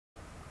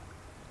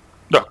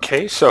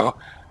Okay, so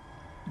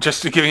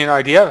just to give you an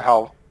idea of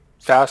how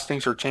fast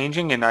things are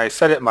changing, and I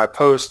said it in my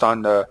post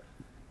on the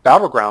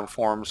Battleground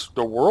forums,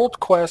 the World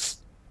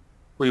Quest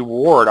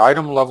reward,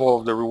 item level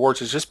of the rewards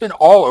has just been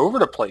all over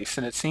the place,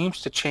 and it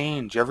seems to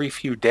change every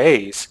few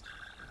days.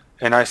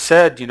 And I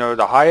said,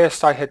 the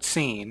highest I had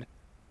seen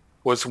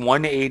was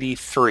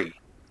 183.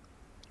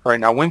 Right,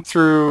 and I went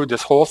through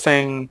this whole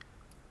thing,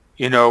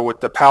 with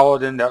the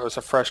Paladin. That was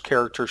a fresh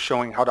character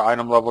showing how the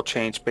item level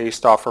changed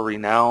based off of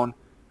renown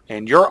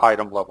and your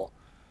item level.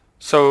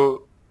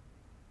 So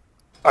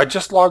I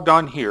just logged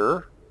on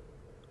here,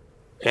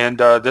 and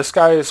this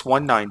guy is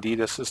 190.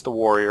 This is the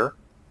warrior,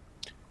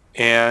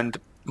 and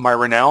my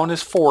renown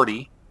is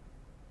 40.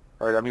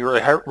 Right, I mean,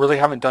 really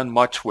haven't done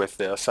much with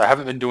this. I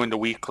haven't been doing the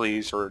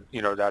weeklies or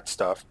that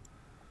stuff.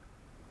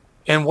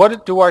 And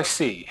what do I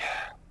see?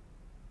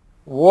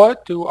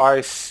 What do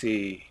I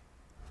see?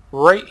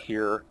 Right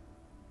here,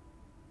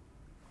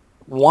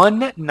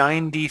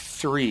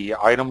 193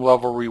 item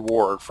level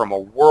reward from a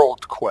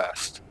world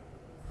quest.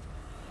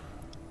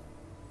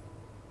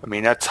 I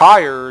mean, that's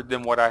higher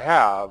than what I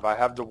have. I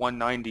have the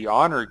 190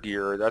 honor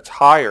gear. That's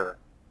higher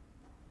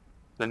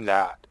than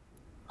that.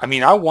 I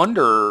mean, I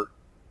wonder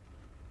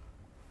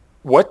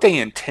what they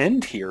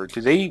intend here.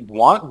 Do they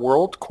want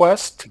world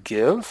quests to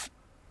give,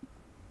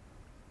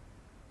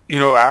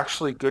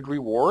 actually good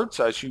rewards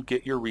as you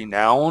get your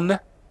renown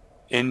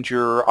and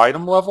your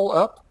item level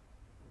up?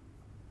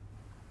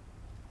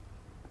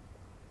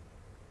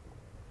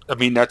 I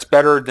mean, that's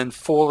better than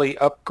fully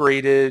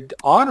upgraded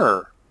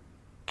honor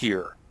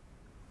gear.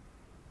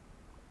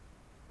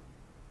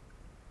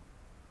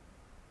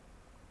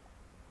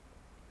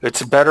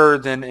 It's better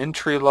than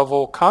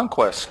entry-level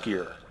conquest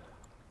gear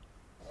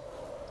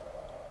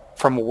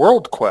from a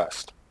world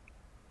quest.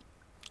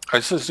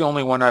 This is the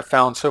only one I've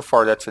found so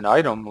far that's an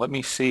item. Let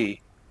me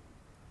see.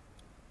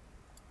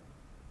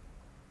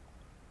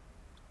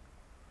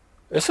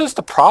 This is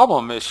the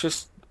problem. It's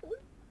just,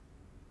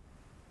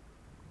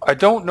 I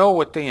don't know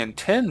what they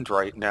intend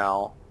right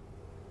now.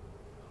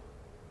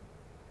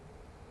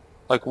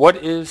 Like, what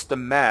is the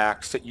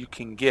max that you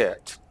can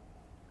get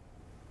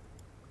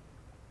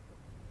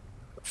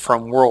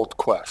from World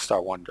Quest, I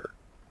wonder?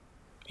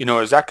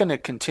 Is that going to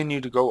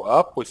continue to go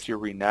up with your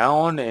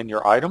renown and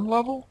your item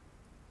level?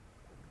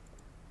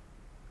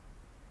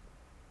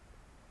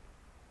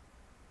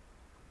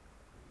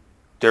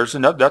 There's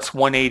another, that's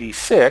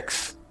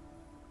 186.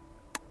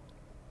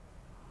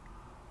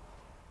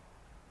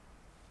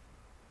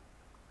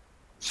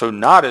 So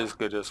not as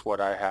good as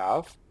what I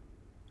have.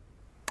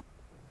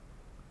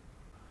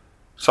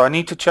 So I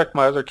need to check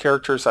my other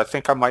characters. I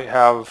think I might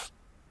have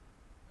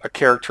a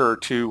character or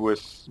two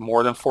with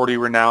more than 40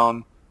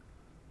 renown.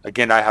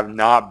 Again, I have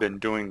not been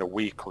doing the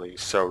weekly,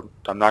 so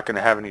I'm not going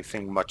to have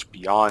anything much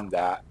beyond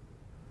that.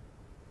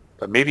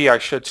 But maybe I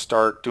should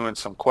start doing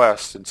some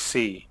quests and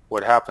see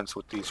what happens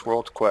with these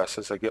world quests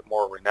as I get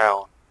more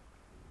renown.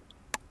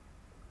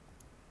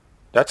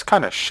 That's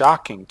kind of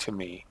shocking to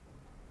me.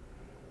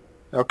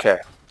 Okay.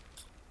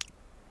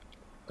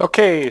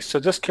 Okay, so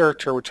this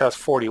character, which has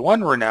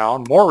 41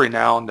 renown, more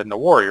renown than the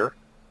warrior,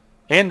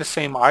 and the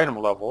same item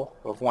level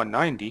of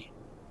 190.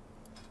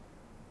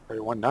 Or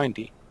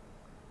 190.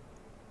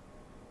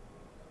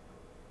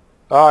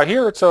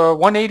 Here it's a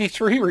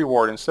 183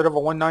 reward instead of a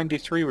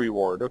 193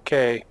 reward.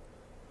 Okay.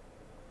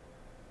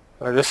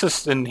 This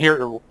is in here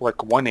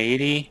like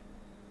 180.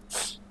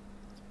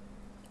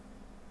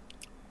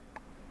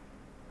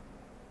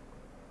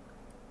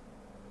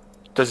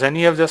 Does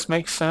any of this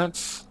make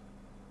sense?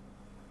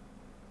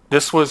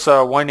 This was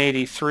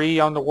 183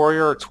 on the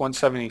warrior. It's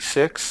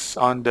 176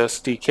 on this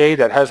DK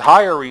that has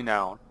higher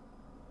renown.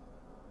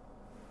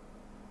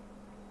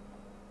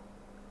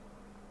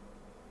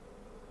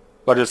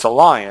 But it's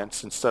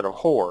alliance instead of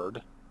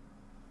horde.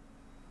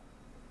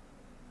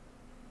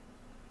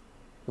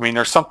 I mean,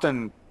 there's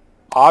something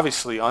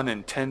obviously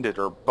unintended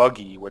or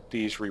buggy with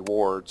these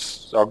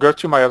rewards. So I'll go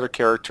through my other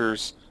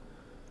characters,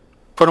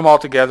 put them all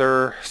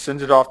together,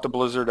 send it off to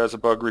Blizzard as a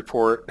bug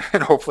report,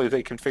 and hopefully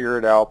they can figure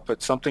it out.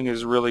 But something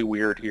is really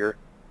weird here.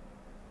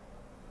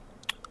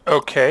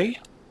 Okay.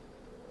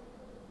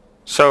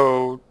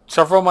 So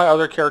several of my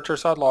other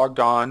characters I logged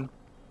on.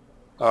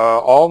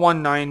 All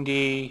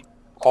 190,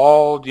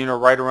 all,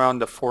 right around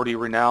the 40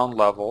 renown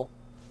level.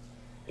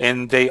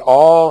 And they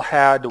all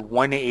had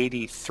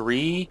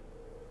 183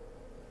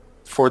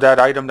 for that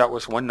item that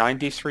was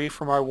 193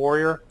 for my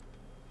warrior,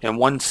 and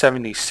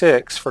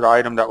 176 for the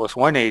item that was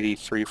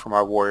 183 for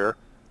my warrior.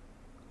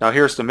 Now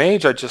here's the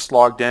mage. I just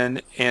logged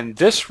in, and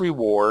this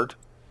reward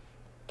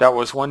that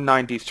was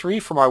 193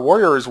 for my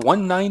warrior is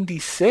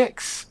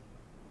 196.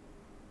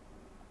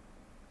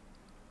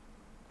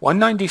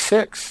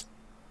 196.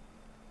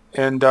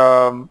 And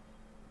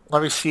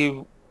let me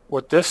see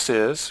what this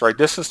is. Right,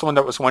 this is the one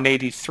that was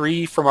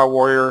 183 for my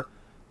warrior,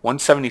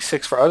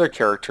 176 for other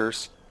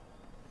characters.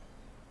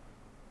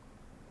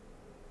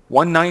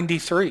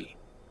 193.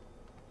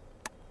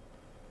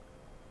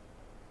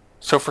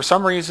 So for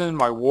some reason,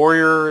 my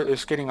warrior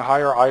is getting a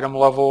higher item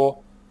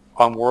level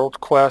on World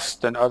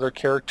Quest than other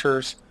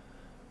characters.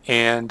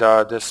 And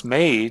this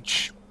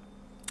mage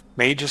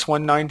is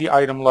 190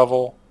 item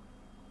level,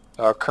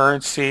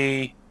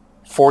 currency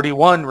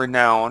 41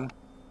 renown.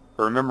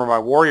 But remember, my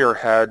warrior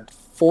had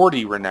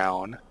 40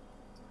 renown.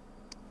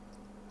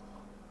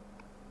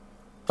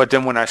 But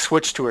then when I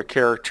switched to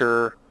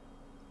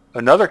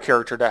another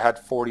character that had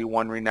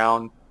 41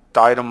 renown,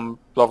 the item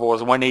level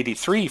was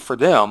 183 for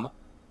them.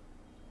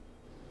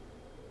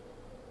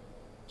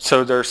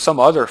 So there's some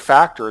other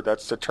factor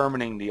that's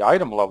determining the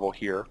item level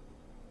here.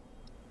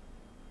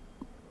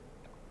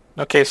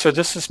 Okay, so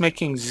this is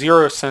making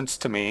 0 sense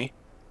to me.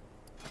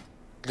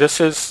 This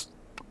is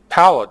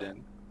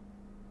Paladin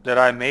that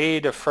I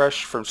made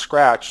afresh from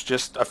scratch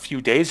just a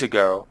few days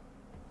ago,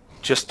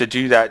 just to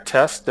do that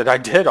test that I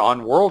did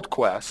on World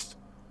Quest.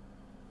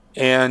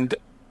 And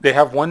they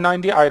have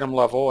 190 item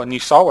level, and you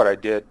saw what I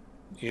did,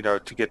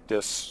 to get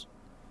this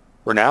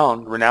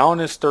renown. Renown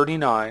is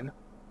 39.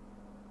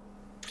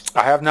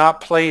 I have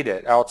not played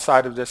it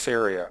outside of this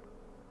area.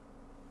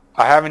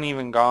 I haven't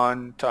even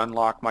gone to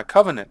unlock my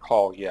Covenant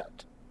Hall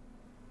yet.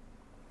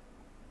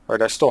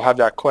 Right, I still have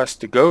that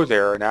quest to go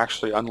there and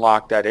actually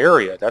unlock that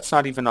area. That's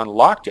not even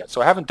unlocked yet,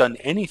 so I haven't done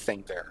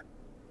anything there.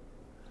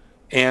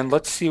 And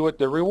let's see what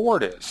the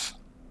reward is.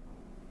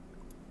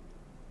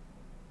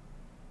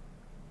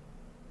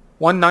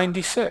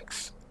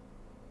 196.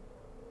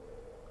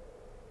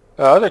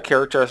 Other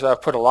characters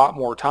I've put a lot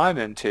more time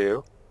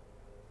into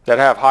that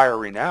have higher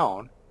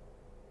renown,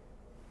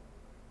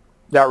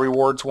 that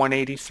rewards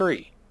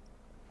 183.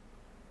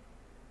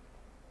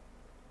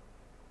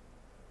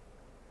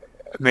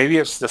 Maybe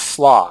it's the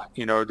slot.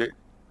 The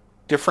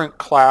different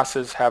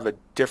classes have a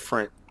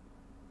different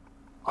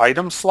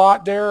item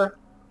slot there,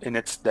 and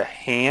it's the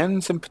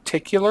hands in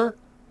particular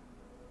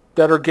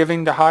that are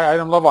giving the high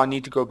item level. I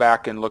need to go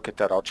back and look at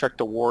that. I'll check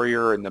the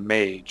warrior and the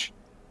mage,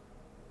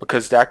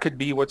 because that could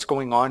be what's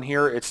going on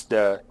here. It's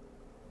the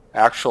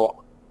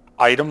actual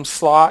item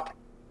slot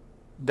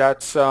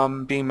that's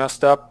being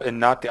messed up and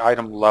not the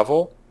item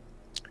level.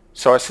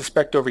 So I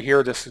suspect over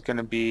here this is going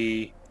to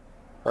be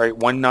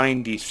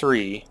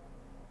 193,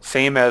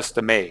 same as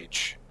the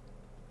mage.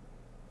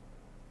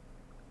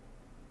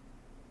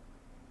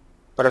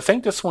 But I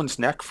think this one's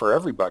neck for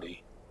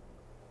everybody.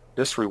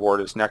 This reward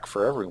is neck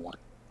for everyone.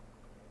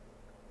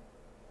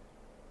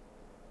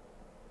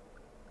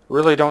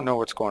 Really don't know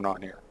what's going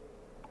on here.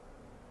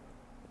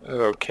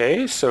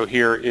 Okay, so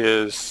here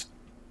is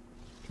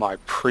my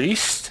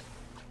priest.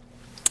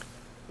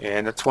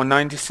 And it's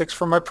 196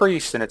 for my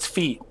priest, and it's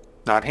feet,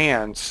 not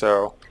hands.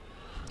 So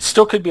it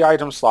still could be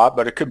item slot,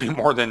 but it could be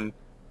more than,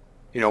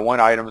 one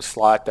item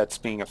slot that's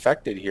being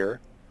affected here.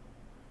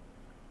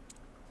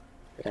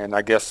 And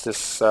I guess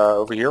this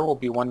over here will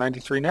be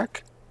 193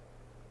 neck.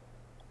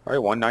 All right,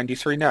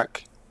 193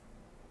 neck.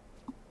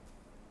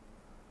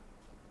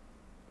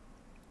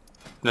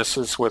 This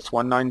is with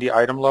 190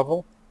 item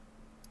level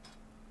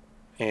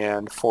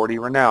and 40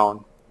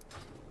 renown.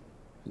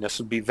 And this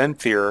would be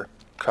Venthyr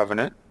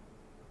Covenant.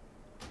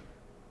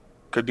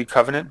 Could be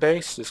Covenant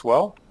based as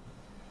well.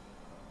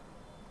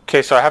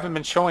 Okay, so I haven't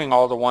been showing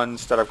all the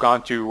ones that I've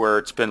gone through where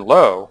it's been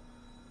low,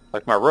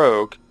 like my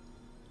rogue.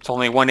 It's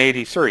only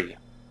 183.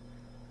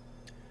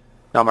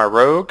 Now my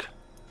rogue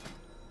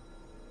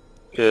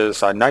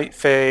is a Night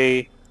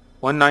Fae,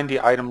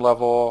 190 item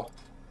level,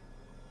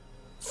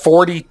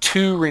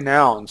 42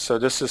 renown. So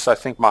this is, I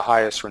think, my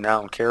highest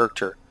renown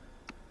character.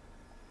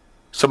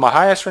 So my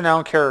highest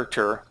renown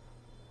character,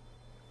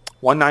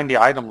 190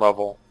 item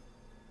level,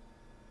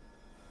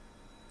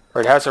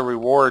 it has a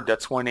reward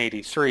that's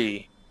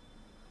 183.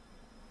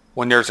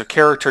 When there's a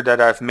character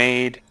that I've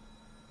made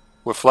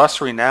with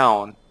less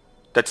renown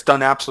that's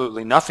done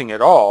absolutely nothing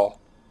at all,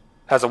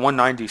 has a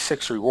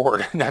 196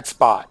 reward in that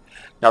spot.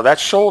 Now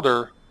that's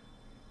shoulder,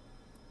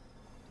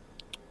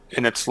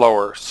 and it's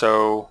lower.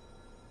 So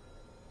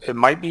it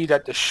might be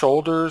that the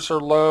shoulders are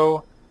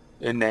low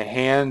and the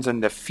hands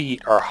and the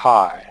feet are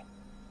high.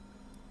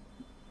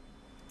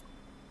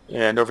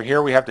 And over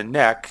here we have the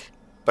neck.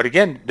 But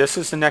again, this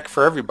is the neck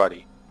for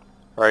everybody,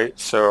 right?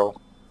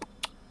 So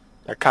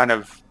that kind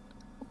of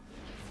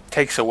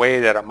takes away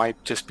that it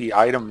might just be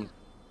item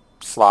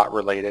slot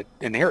related.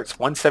 And here it's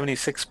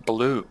 176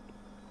 blue.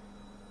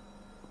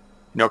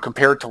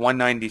 Compared to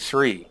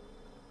 193.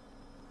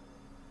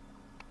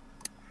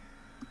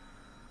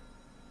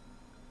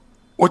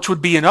 Which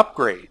would be an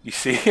upgrade, you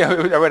see.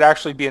 That would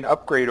actually be an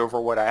upgrade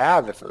over what I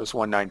have if it was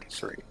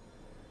 193.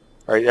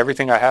 Right?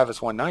 Everything I have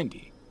is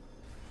 190.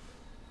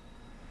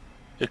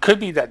 It could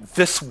be that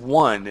this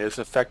one is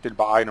affected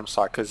by item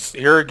slot, because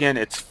here again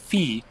it's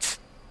feet,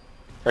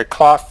 right?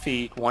 Cloth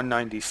feet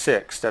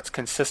 196. That's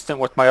consistent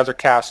with my other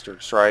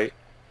casters, right?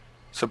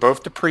 So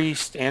both the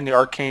priest and the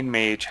arcane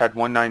mage had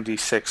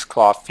 196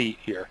 cloth feet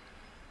here.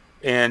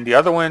 And the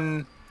other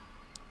one,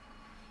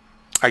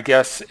 I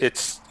guess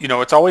it's,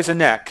 it's always a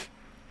neck.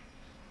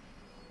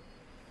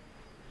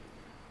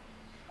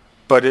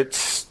 But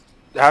it's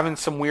having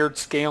some weird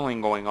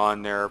scaling going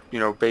on there,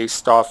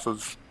 based off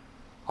of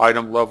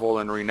item level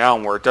and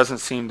renown, where it doesn't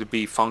seem to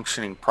be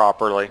functioning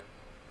properly.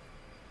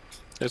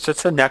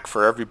 It's a neck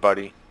for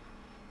everybody.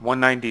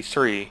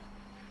 193.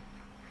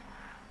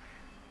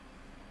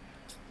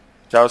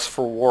 That was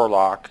for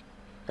Warlock.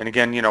 And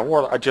again, you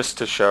know, just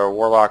to show,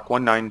 Warlock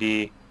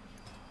 190,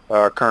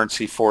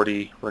 currency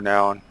 40,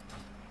 renown.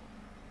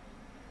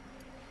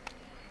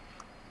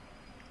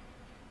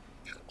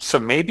 So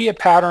maybe a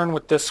pattern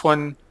with this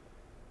one.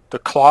 The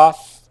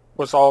cloth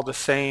was all the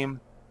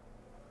same.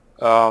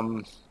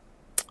 The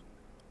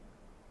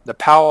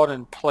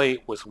Paladin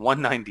plate was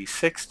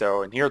 196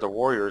 though, and here the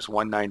Warrior is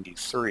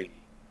 193,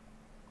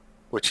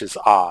 which is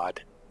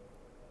odd.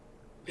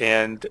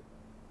 And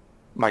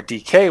my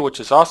DK, which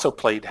is also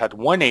plate, had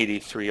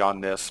 183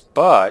 on this,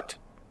 but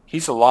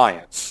he's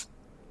Alliance.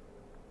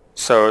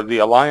 So the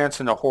Alliance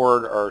and the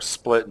Horde are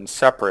split and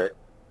separate.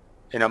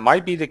 And it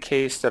might be the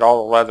case that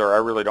all the leather, I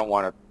really don't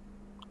want to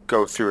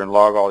go through and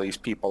log all these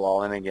people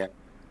all in again.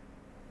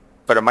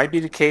 But it might be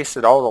the case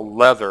that all the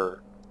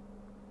leather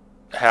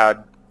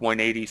had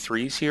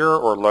 183s here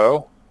or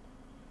low.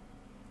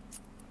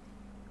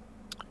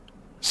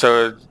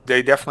 So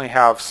they definitely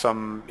have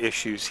some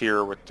issues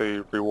here with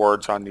the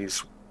rewards on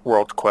these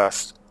world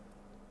quests.